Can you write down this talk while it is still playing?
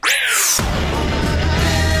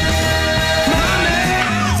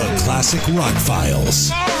Classic Rock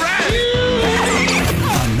Files. All right!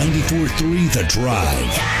 On 94.3 The Drive.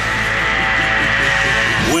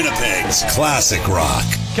 Winnipeg's Classic Rock.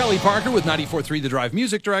 Kelly Parker with 94.3 The Drive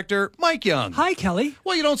music director, Mike Young. Hi, Kelly.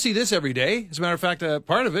 Well, you don't see this every day. As a matter of fact,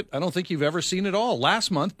 part of it, I don't think you've ever seen at all.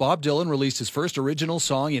 Last month, Bob Dylan released his first original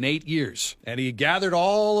song in 8 years. And he gathered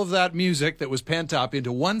all of that music that was pent up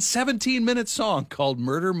into one 17-minute song called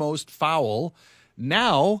Murder Most Foul.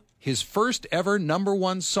 Now, his first ever number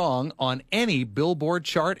one song on any Billboard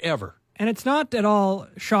chart ever. And it's not at all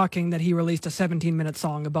shocking that he released a 17-minute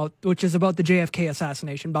song which is about the JFK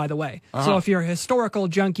assassination, by the way. So if you're a historical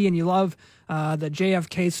junkie and you love the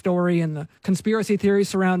JFK story and the conspiracy theories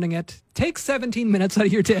surrounding it, take 17 minutes out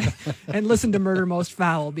of your day and listen to Murder Most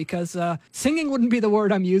Foul, because singing wouldn't be the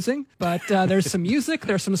word I'm using, but there's some music,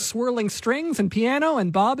 there's some swirling strings and piano,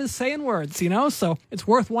 and Bob is saying words, so it's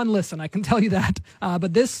worth one listen, I can tell you that.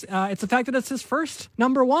 But this, it's the fact that it's his first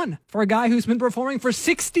number one for a guy who's been performing for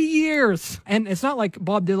 60 years. And it's not like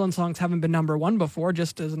Bob Dylan songs haven't been number one before.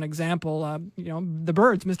 Just as an example, The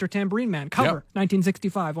Byrds, Mr. Tambourine Man, cover,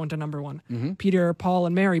 1965, went to number one. Peter, Paul,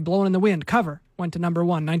 and Mary, Blowin' in the Wind, cover, went to number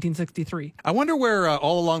one, 1963. I wonder where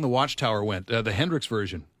All Along the Watchtower went, the Hendrix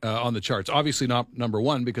version on the charts. Obviously not number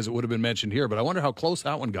one because it would have been mentioned here, but I wonder how close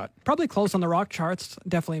that one got. Probably close on the rock charts,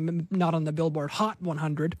 definitely not on the Billboard Hot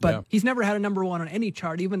 100, but he's never had a number one on any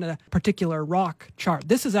chart, even a particular rock chart.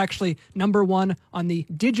 This is actually number one on the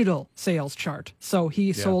digital sales chart. So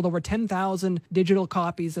he sold over 10,000 digital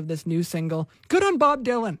copies of this new single. Good on Bob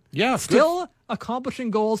Dylan. Yeah. Still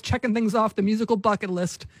accomplishing goals, checking things off the musical bucket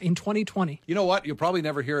list in 2020. You know what? You'll probably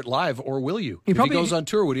never hear it live, or will you? If he goes on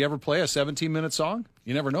tour, would he ever play a 17-minute song?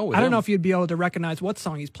 You never know with him. I don't know if you'd be able to recognize what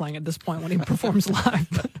song he's playing at this point when he performs live.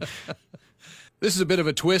 This is a bit of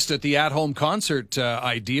a twist at the at-home concert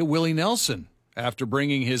idea. Willie Nelson, after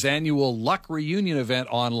bringing his annual Luck Reunion event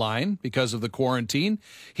online because of the quarantine,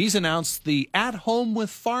 he's announced the At Home with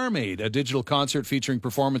Farm Aid, a digital concert featuring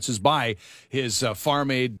performances by his Farm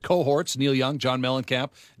Aid cohorts, Neil Young, John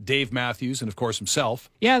Mellencamp, Dave Matthews, and of course himself.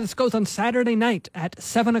 Yeah, this goes on Saturday night at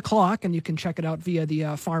 7 o'clock, and you can check it out via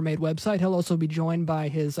the Farm Aid website. He'll also be joined by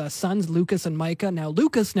his sons, Lucas and Micah. Now,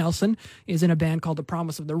 Lucas Nelson is in a band called The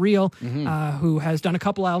Promise of the Real, who has done a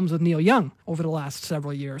couple albums with Neil Young over the last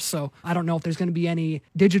several years. So I don't know if there's going to be any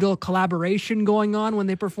digital collaboration going on when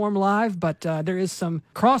they perform live, but there is some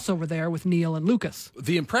crossover there with Neil and Lucas.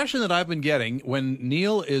 The impression that I've been getting when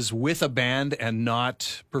Neil is with a band and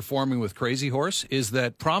not performing with Crazy Horse is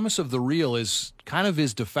that Promise of the Real is kind of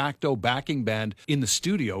his de facto backing band in the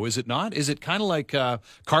studio, is it not? Is it kind of like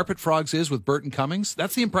Carpet Frogs is with Burton Cummings?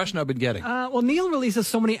 That's the impression I've been getting. Well, Neil releases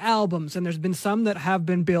so many albums, and there's been some that have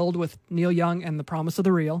been billed with Neil Young and The Promise of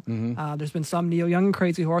the Real. There's been some Neil Young and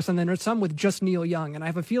Crazy Horse, and then there's some with just Neil Young. And I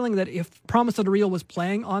have a feeling that if Promise of the Real was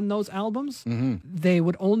playing on those albums, they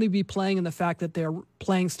would only be playing in the fact that they're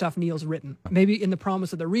playing stuff Neil's written. Maybe in the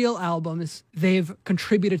Promise of the Real albums, they've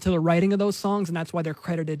contributed to the writing of those songs, and that's why they're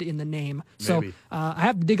credited in the name. So I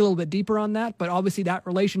have to dig a little bit deeper on that, but obviously that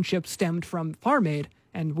relationship stemmed from Farm Aid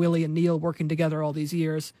and Willie and Neil working together all these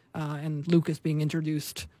years, and Lucas being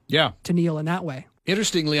introduced to Neil in that way.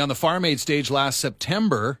 Interestingly, on the Farm Aid stage last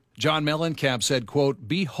September, John Mellencamp said, quote,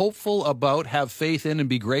 "Be hopeful about, have faith in, and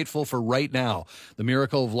be grateful for right now. The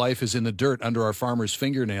miracle of life is in the dirt under our farmers'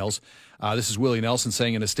 fingernails." This is Willie Nelson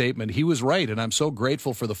saying in a statement, he was right, and I'm so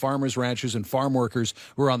grateful for the farmers, ranchers, and farm workers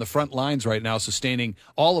who are on the front lines right now sustaining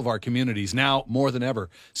all of our communities. Now, more than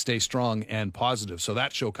ever, stay strong and positive. So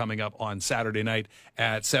that show coming up on Saturday night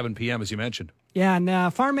at 7 p.m., as you mentioned. Yeah,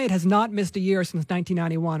 and Farm Aid has not missed a year since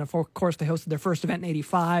 1991. Of course, they hosted their first event in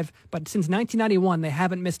 85, but since 1991, they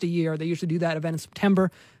haven't missed a year. They usually do that event in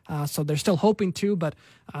September, so they're still hoping to, but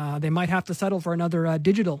they might have to settle for another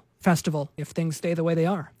digital festival if things stay the way they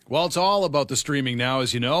are. Well, it's all about the streaming now,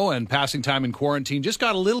 as you know, and passing time in quarantine just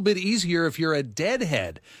got a little bit easier if you're a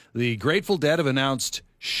Deadhead. The Grateful Dead have announced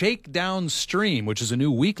Shakedown Stream, which is a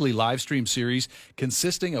new weekly live stream series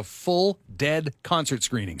consisting of full Dead concert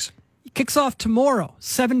screenings. It kicks off tomorrow,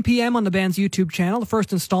 7 p.m. on the band's YouTube channel. The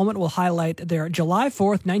first installment will highlight their July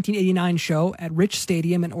 4th, 1989 show at Rich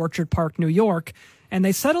Stadium in Orchard Park, New York. And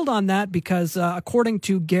they settled on that because, according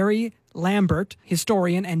to Gary Lambert,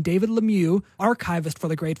 historian, and David Lemieux, archivist for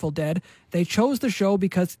the Grateful Dead, They chose the show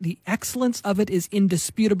because the excellence of it is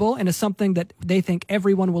indisputable and is something that they think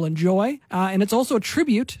everyone will enjoy. And it's also a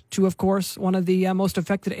tribute to, of course, one of the most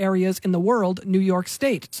affected areas in the world, New York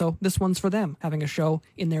State. So this one's for them, having a show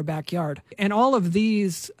in their backyard. And all of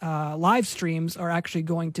these live streams are actually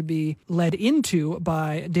going to be led into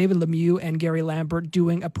by David Lemieux and Gary Lambert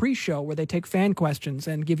doing a pre-show where they take fan questions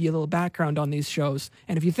and give you a little background on these shows.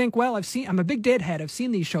 And if you think, well, I'm a big Deadhead, I've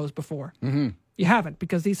seen these shows before. Mm-hmm. You haven't,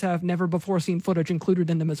 because these have never before seen footage included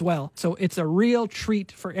in them as well. So it's a real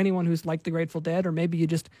treat for anyone who's liked the Grateful Dead, or maybe you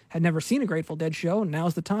just had never seen a Grateful Dead show, and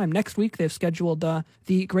now's the time. Next week, they've scheduled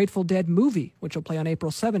the Grateful Dead movie, which will play on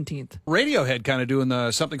April 17th. Radiohead kind of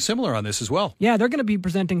doing something similar on this as well. Yeah, they're going to be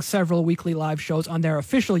presenting several weekly live shows on their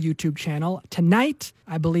official YouTube channel. Tonight,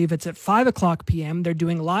 I believe it's at 5 o'clock p.m., they're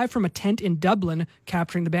doing Live from a Tent in Dublin,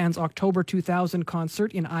 capturing the band's October 2000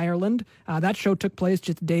 concert in Ireland. That show took place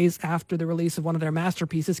just days after the release of one of their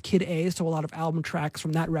masterpieces, Kid A, so a lot of album tracks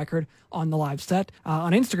from that record on the live set.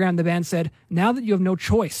 On Instagram, the band said, "Now that you have no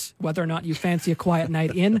choice whether or not you fancy a quiet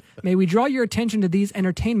night in, may we draw your attention to these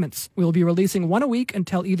entertainments. We will be releasing one a week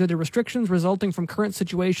until either the restrictions resulting from current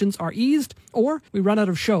situations are eased or we run out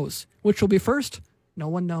of shows. Which will be first? No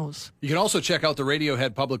one knows." You can also check out the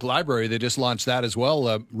Radiohead Public Library. They just launched that as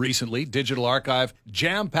well recently. Digital archive,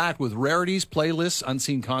 jam-packed with rarities, playlists,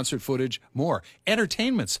 unseen concert footage, more.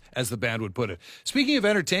 Entertainments, as the band would put it. Speaking of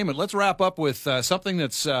entertainment, let's wrap up with something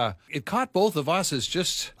that's, it caught both of us as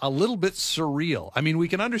just a little bit surreal. I mean, we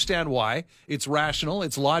can understand why. It's rational,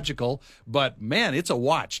 it's logical, but man, it's a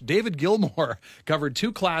watch. David Gilmour covered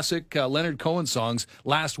 2 classic Leonard Cohen songs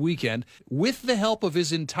last weekend with the help of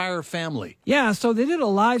his entire family. Yeah, so they did a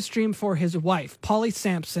live stream for his wife, Polly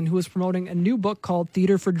Sampson, who was promoting a new book called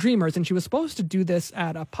Theatre for Dreamers, and she was supposed to do this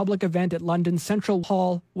at a public event at London's Central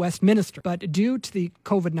Hall, Westminster. But due to the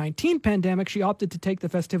COVID-19 pandemic, she opted to take the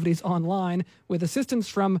festivities online with assistance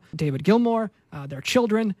from David Gilmour, their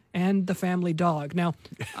children, and the family dog. Now,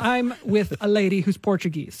 I'm with a lady who's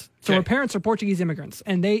Portuguese. So her parents are Portuguese immigrants,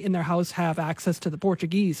 and they, in their house, have access to the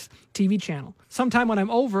Portuguese TV channel. Sometime when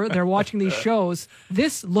I'm over, they're watching these shows.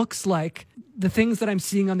 This looks like the things that I'm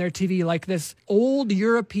seeing on their TV, like this old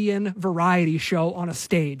European variety show on a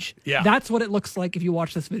stage. Yeah. That's what it looks like if you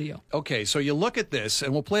watch this video. Okay, so you look at this,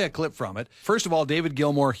 and we'll play a clip from it. First of all, David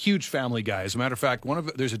Gilmour, huge family guy. As a matter of fact,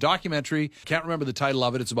 there's a documentary, can't remember the title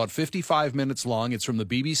of it. It's about 55 minutes long. It's from the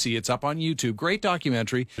BBC. It's up on YouTube. Great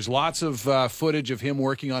documentary. There's lots of footage of him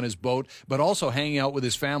working on his boat, but also hanging out with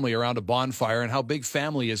his family around a bonfire and how big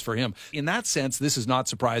family is for him. In that sense, this is not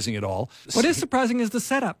surprising at all. What is surprising is the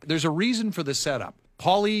setup. There's a reason for the setup.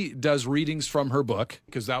 Polly does readings from her book,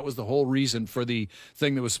 because that was the whole reason for the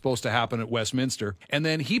thing that was supposed to happen at Westminster. And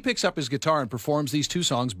then he picks up his guitar and performs these 2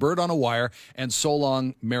 songs, Bird on a Wire and So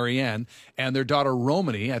Long, Marianne. And their daughter,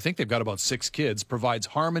 Romany, I think they've got about 6 kids, provides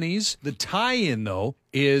harmonies. The tie-in, though,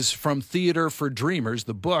 is from Theatre for Dreamers,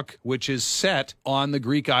 the book, which is set on the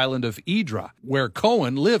Greek island of Hydra, where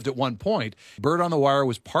Cohen lived at one point. Bird on the Wire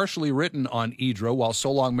was partially written on Hydra, while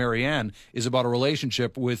So Long, Marianne is about a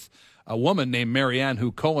relationship with a woman named Marianne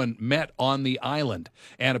who Cohen met on the island.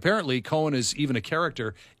 And apparently Cohen is even a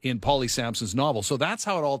character in Polly Sampson's novel. So that's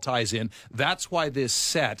how it all ties in. That's why this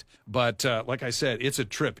set. But like I said, it's a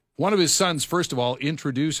trip. One of his sons, first of all,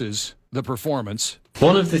 introduces the performance.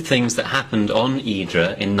 One of the things that happened on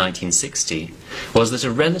Hydra in 1960 was that a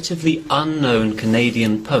relatively unknown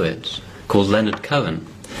Canadian poet called Leonard Cohen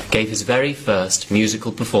gave his very first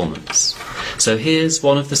musical performance. So here's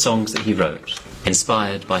one of the songs that he wrote,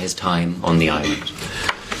 inspired by his time on the island.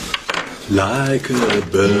 Like a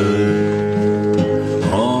bird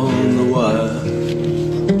on the wire,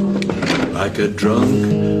 like a drunk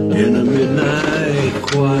in a midnight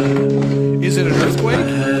choir. Is it an earthquake? I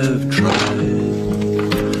have tried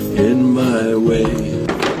in my way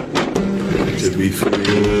to be free.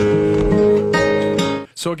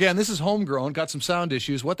 So again, this is homegrown, got some sound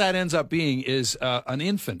issues. What that ends up being is an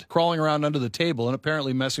infant crawling around under the table and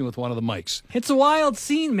apparently messing with one of the mics. It's a wild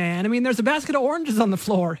scene, man. I mean, there's a basket of oranges on the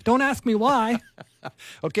floor. Don't ask me why.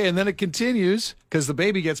 Okay, and then it continues because the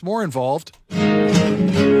baby gets more involved.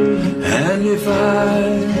 And if I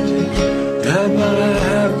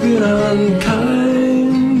have been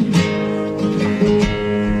unkind,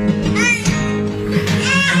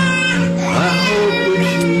 I hope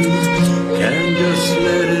that you can just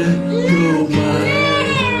let it go by.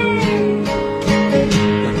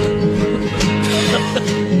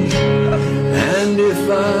 And if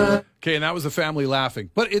I... Okay, and that was the family laughing.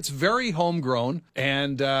 But it's very homegrown,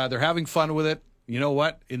 and they're having fun with it. you know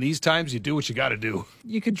what? In these times, you do what you got to do.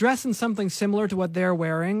 You could dress in something similar to what they're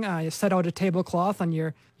wearing. You set out a tablecloth on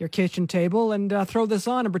your kitchen table and throw this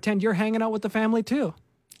on and pretend you're hanging out with the family too.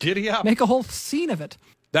 Giddy up. Make a whole scene of it.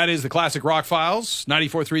 That is the Classic Rock Files.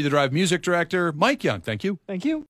 94.3 The Drive music director, Mike Young. Thank you. Thank you.